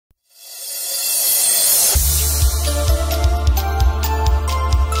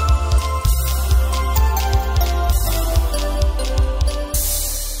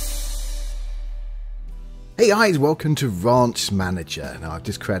guys, welcome to Ranch Manager. Now I've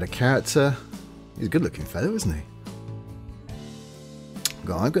just created a character. He's a good looking fellow, isn't he?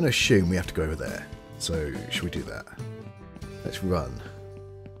 I'm going to assume we have to go over there. So should we do that? Let's run.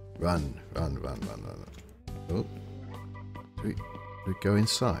 Run. Oh. Do we go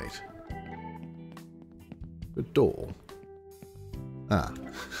inside? The door? Ah.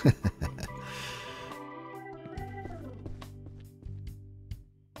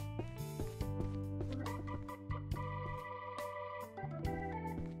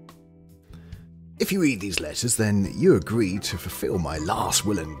 If you read these letters, then you agree to fulfill my last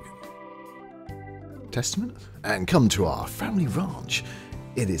will and testament and come to our family ranch.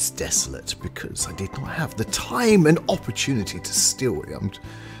 It is desolate because I did not have the time and opportunity to steal it.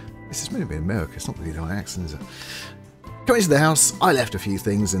 This is meant to be America, it's not really my accent, is it? Coming to the house, I left a few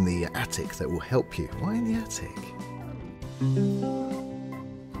things in the attic that will help you. Why in the attic?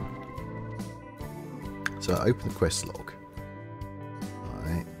 So I open the quest log.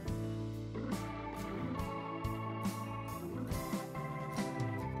 Alright.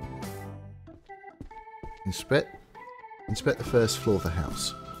 Inspect the first floor of the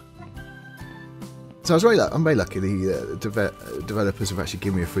house. So I'm very lucky the developers have actually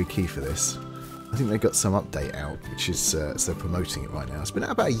given me a free key for this. I think they got some update out, which is so they're promoting it right now. It's been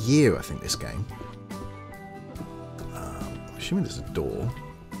out about a year, I think, this game. I'm assuming there's a door.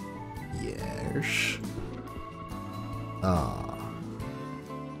 Yes. Ah.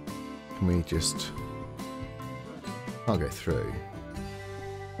 Can we just... I'll go through.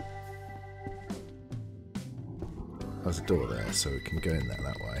 There's a door there, so we can go in there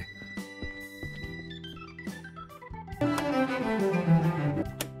that way.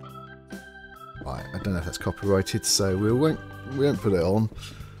 Right, I don't know if that's copyrighted, so we won't put it on.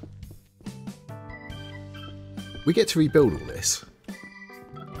 We get to rebuild all this,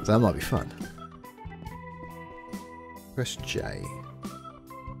 so that might be fun. Press J.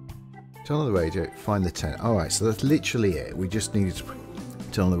 Turn on the radio, find the tent. Alright, so that's literally it. We just needed to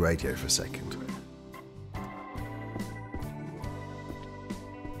turn on the radio for a second.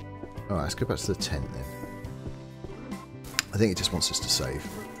 Alright, let's go back to the tent then. I think it just wants us to save.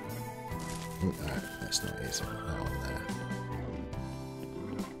 No, that's not it, is it? That one there.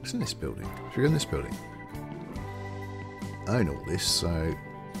 What's in this building? Should we go in this building? I own all this, so...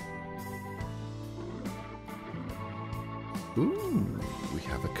 Ooh, we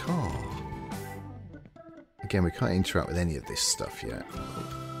have a car. Again, we can't interact with any of this stuff yet.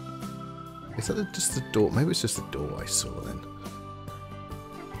 Is that just the door? Maybe it's just the door I saw then.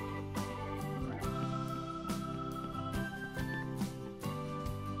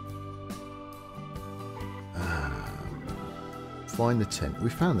 Find the tent. We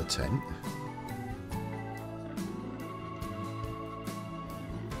found the tent.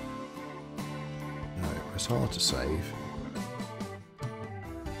 No, it's hard to save.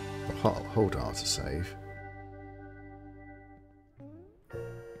 Hold R to save.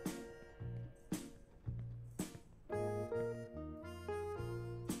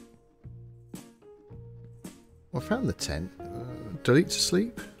 I found the tent. Delete to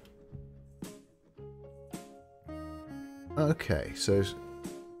sleep. Okay, so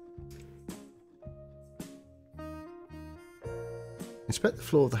inspect the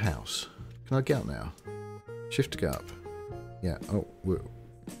floor of the house. Can I get up now? Shift to go up. Yeah. Oh, right.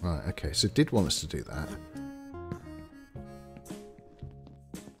 Okay. So it did want us to do that.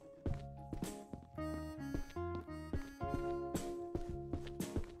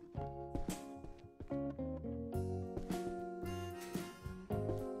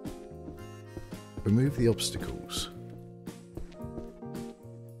 Remove the obstacles.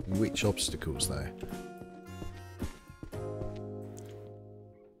 Which obstacles though?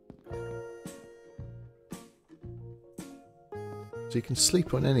 So you can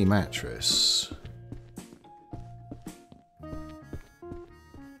sleep on any mattress.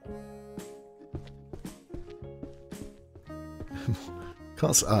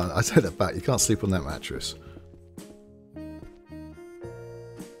 Can't. I take that back. You can't sleep on that mattress.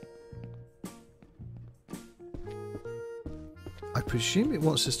 I presume it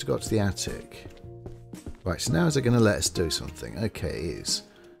wants us to go up to the attic. Right, so now is it going to let us do something? Okay, it is.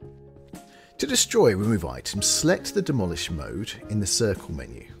 To destroy, remove items, select the demolish mode in the circle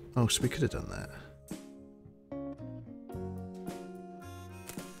menu. Oh, so we could have done that.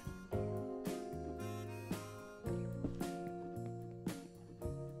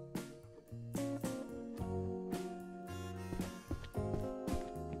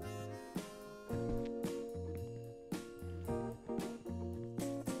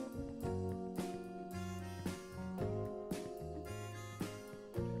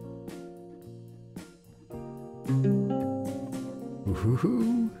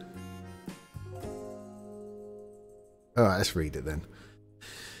 Woohoo! Alright, let's read it then.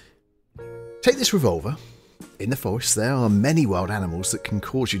 Take this revolver. In the forest there are many wild animals that can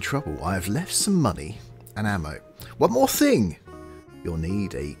cause you trouble. I have left some money and ammo. One more thing! You'll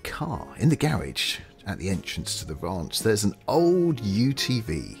need a car. In the garage at the entrance to the ranch there's an old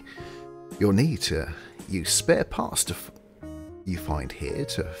UTV. You'll need to use spare parts you find here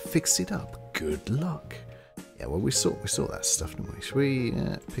to fix it up. Good luck. Yeah, well we saw that stuff, didn't we? Should we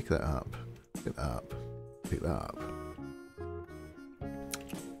pick that up? Pick that up. Pick that up.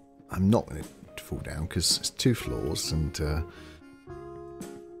 I'm not going to fall down because it's 2 floors and I'm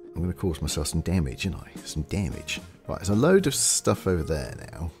going to cause myself some damage, aren't I? Some damage. Right, there's a load of stuff over there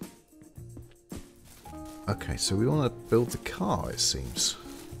now. Okay, so we want to build the car, it seems.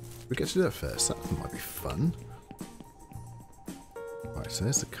 We get to do that first. That might be fun. Right, so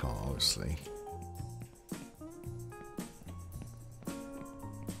there's the car, obviously.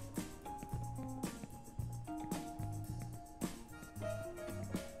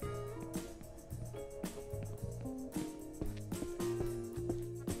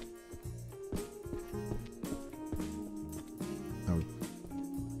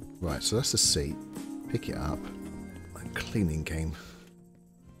 Right, so that's the seat. Pick it up. A cleaning game.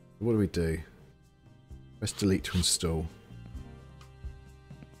 What do we do? Press delete to install.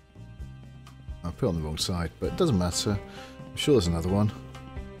 I put it on the wrong side, but it doesn't matter. I'm sure there's another one.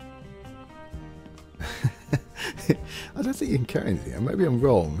 I don't think you can carry anything. Maybe I'm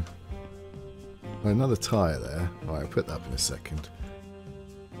wrong. Oh, another tyre there. Alright, I'll put that up in a second.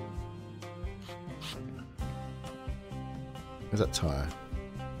 Where's that tyre?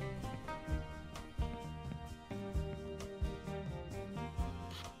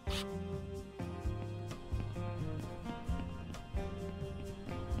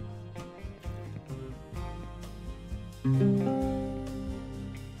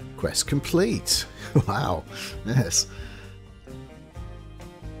 Quest complete. Wow. Yes.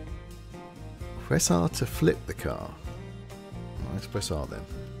 Press R to flip the car. Let's press R then.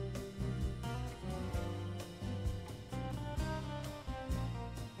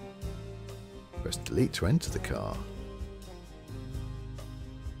 Press delete to enter the car.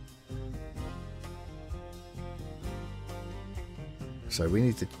 So we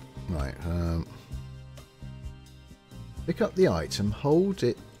need to... Right. Pick up the item, hold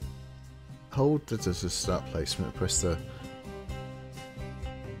it, hold it as a start placement, press the...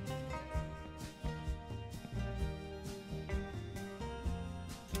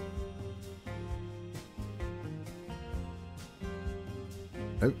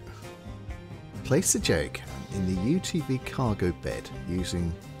 Oh. Place the jag in the UTV cargo bed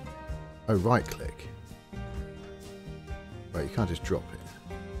using... Oh, right click. Right, you can't just drop it.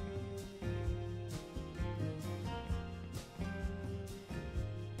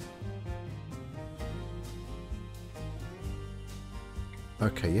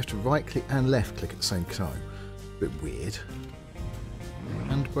 Okay, you have to right click and left click at the same time. Bit weird.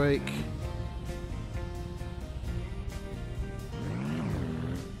 Handbrake.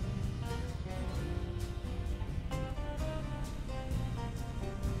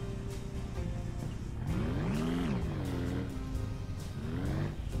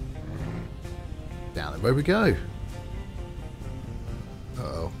 Down the road we go.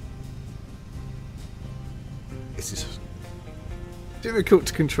 Uh-oh. This is difficult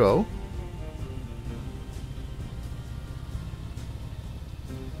to control.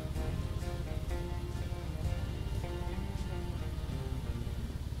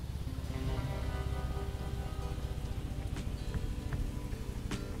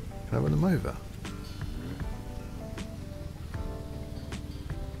 Can I run them over?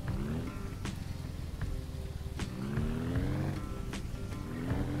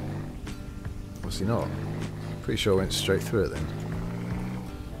 Obviously not. Pretty sure I went straight through it then.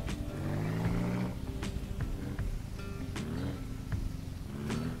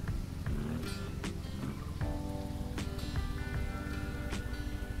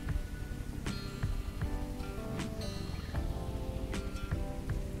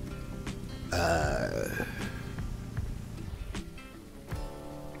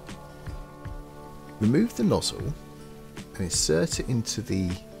 Remove the nozzle and insert it into the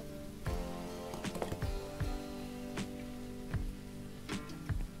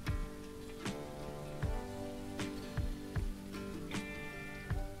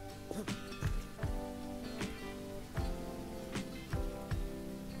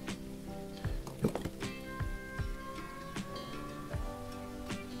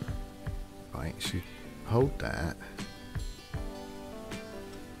right, so you hold that.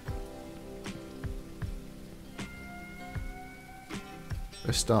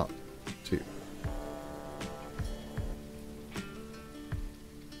 Let's start to...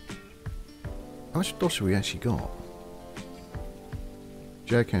 How much dosh have we actually got?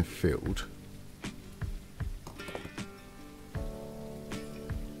 Jerrycan filled.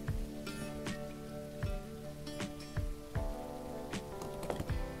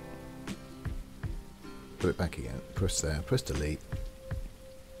 Put it back again. Press there. Press delete.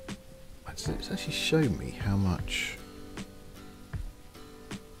 It's actually shown me how much...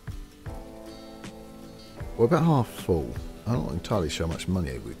 We're about half full. I'm not entirely sure how much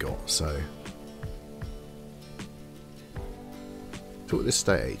money we've got, so... Talk with the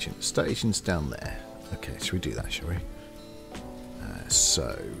estate agent. Estate agent's down there. Okay, shall we do that, shall we?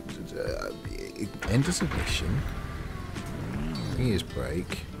 End of submission. Here's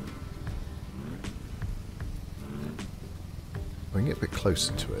break. We can get a bit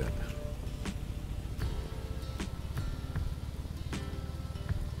closer to it.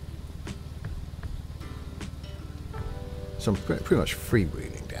 So I'm pretty much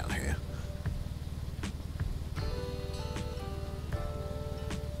freewheeling down here.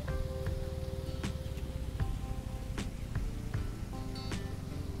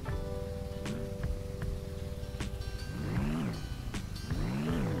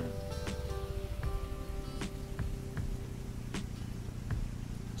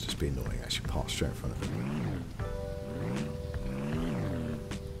 It's just be annoying actually, park straight in front of it.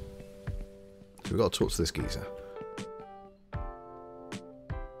 So we've got to talk to this geezer.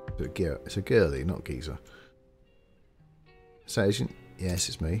 It's a girlie, not geezer. Estate agent? Yes,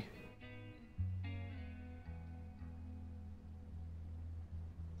 it's me.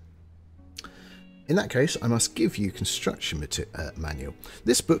 In that case, I must give you construction manual.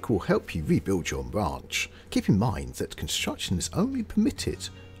 This book will help you rebuild your ranch. Keep in mind that construction is only permitted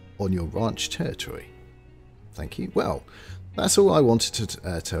on your ranch territory. Thank you. Well, that's all I wanted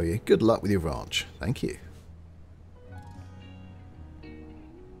to tell you. Good luck with your ranch. Thank you.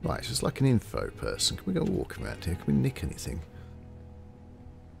 Right, so it's like an info person. Can we go walk around here? Can we nick anything?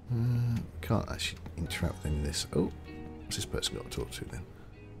 Can't actually interact with any of this. Oh, what's this person got to talk to then?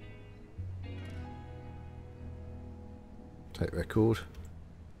 Take record.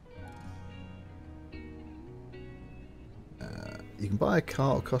 You can buy a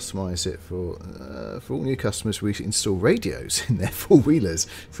car or customise it for all new customers. We install radios in their four-wheelers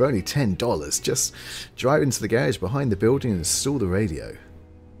for only $10. Just drive into the garage behind the building and install the radio.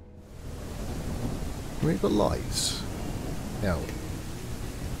 We've got lights. Now,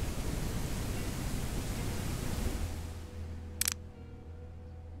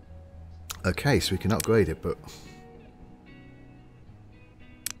 okay, so we can upgrade it, but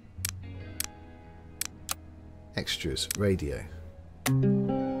extras, radio.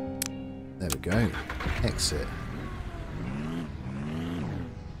 There we go. Exit.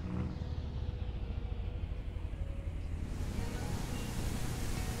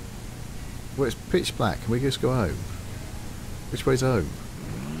 Well, it's pitch black. Can we just go home? Which way's home?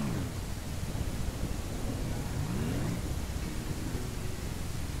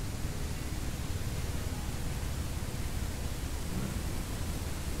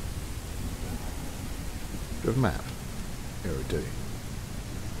 Do we have a map? Yeah, we do.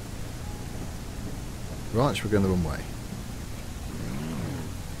 Right, we're going the wrong way.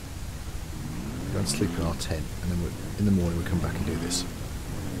 Go and sleep in our tent, and then in the morning we'll come back and do this.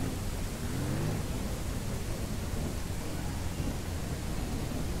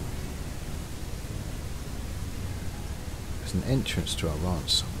 An entrance to our ranch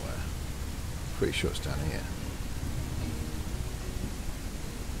somewhere. Pretty sure it's down here.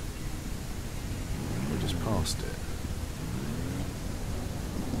 We just passed it.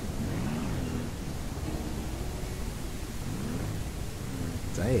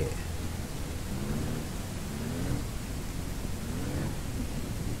 There.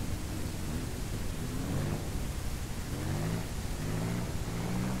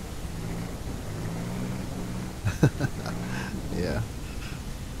 Yeah.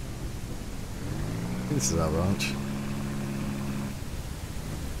 This is our ranch.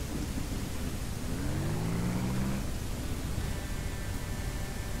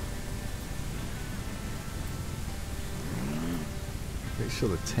 Pretty sure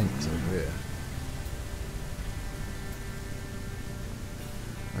the tent's over here.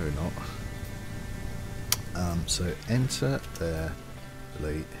 No, not. So enter there,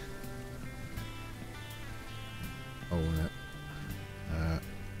 delete. Oh no.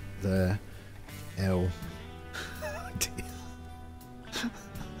 There. L.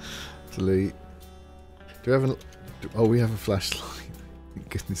 Delete. Do we have oh, we have a flashlight. Thank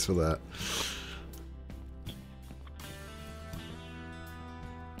goodness for that.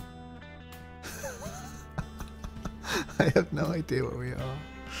 I have no idea where we are.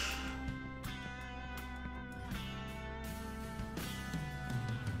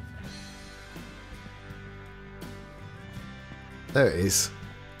 There it is.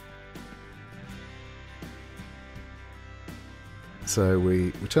 So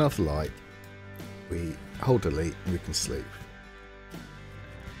we turn off the light, we hold delete, and we can sleep.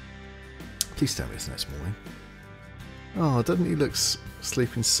 Please tell me it's next morning. Oh, doesn't he look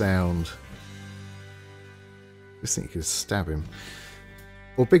sleeping sound? I just think you could stab him.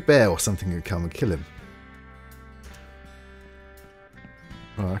 Or Big Bear or something could come and kill him.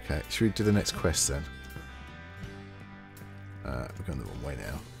 Oh, okay. Should we do the next quest then? We're going the wrong way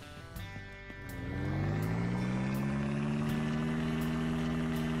now.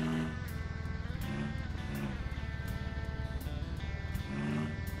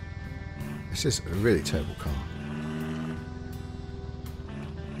 This is a really terrible car.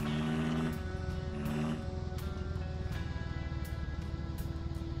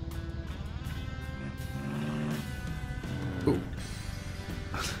 Ooh.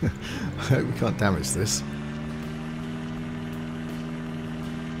 I hope we can't damage this.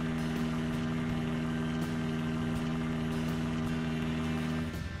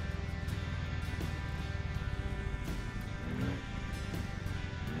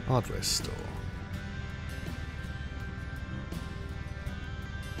 Hardware store.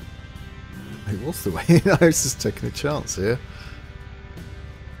 Hey, what's the way? I was just taking a chance here.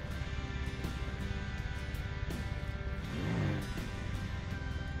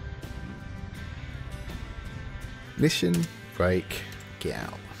 Mission, break, get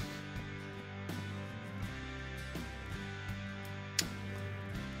out.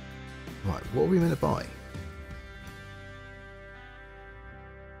 Right, what are we meant to buy?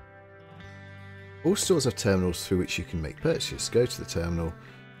 All stores have terminals through which you can make purchases. Go to the terminal,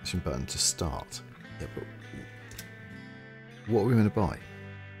 mission button to start. Yeah, but what are we going to buy?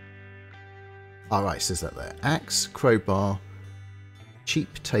 Alright, it says that there. Axe, crowbar,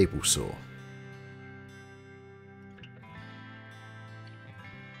 cheap table saw.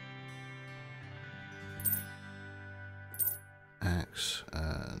 Axe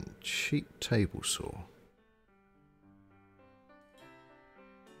and cheap table saw.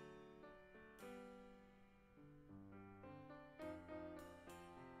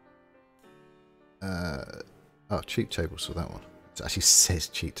 Oh, cheap table saw, that one. It actually says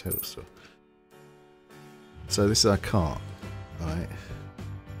cheap table saw. So this is our cart, right?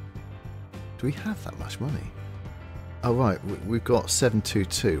 Do we have that much money? Oh right, we've got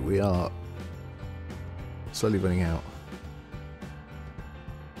 722. We are slowly running out.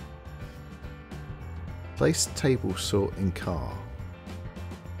 Place table saw in car.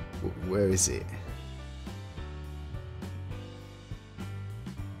 Where is it?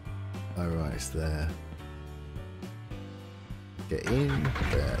 Oh right, it's there. Get in,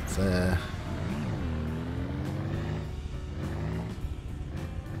 there.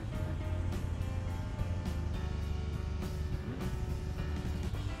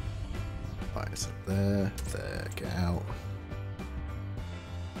 Right, so there, get out.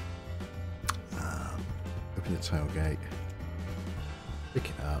 Open the tailgate. Pick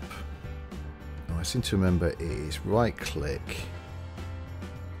it up. Oh, I seem to remember it is right click.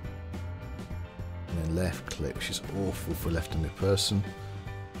 And then left click, which is awful for a left-handed person.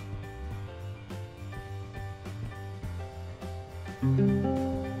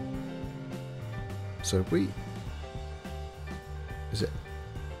 So we... Is it?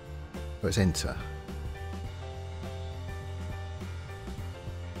 Oh, it's enter.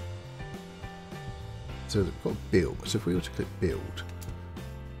 So we've got build. So if we were to click build...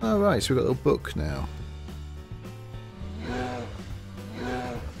 Oh right, so we've got a little book now.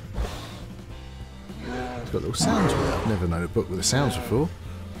 It's got little sounds with it. I've never known a book with the sounds before.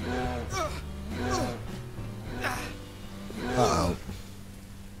 Uh-oh.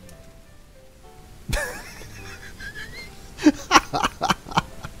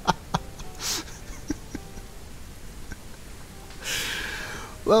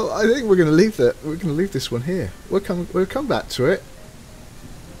 Well, I think we're going to leave that. We're going to leave this one here. We'll come back to it.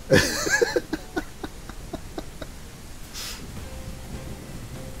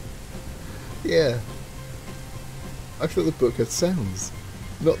 Yeah. I thought the book had sounds,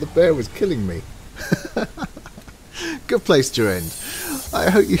 not the bear was killing me. Good place to end.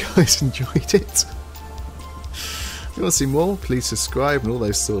 I hope you guys enjoyed it. If you want to see more, please subscribe and all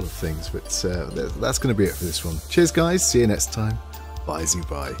those sort of things. But that's going to be it for this one. Cheers, guys. See you next time. Bye,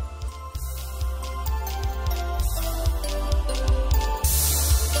 bye.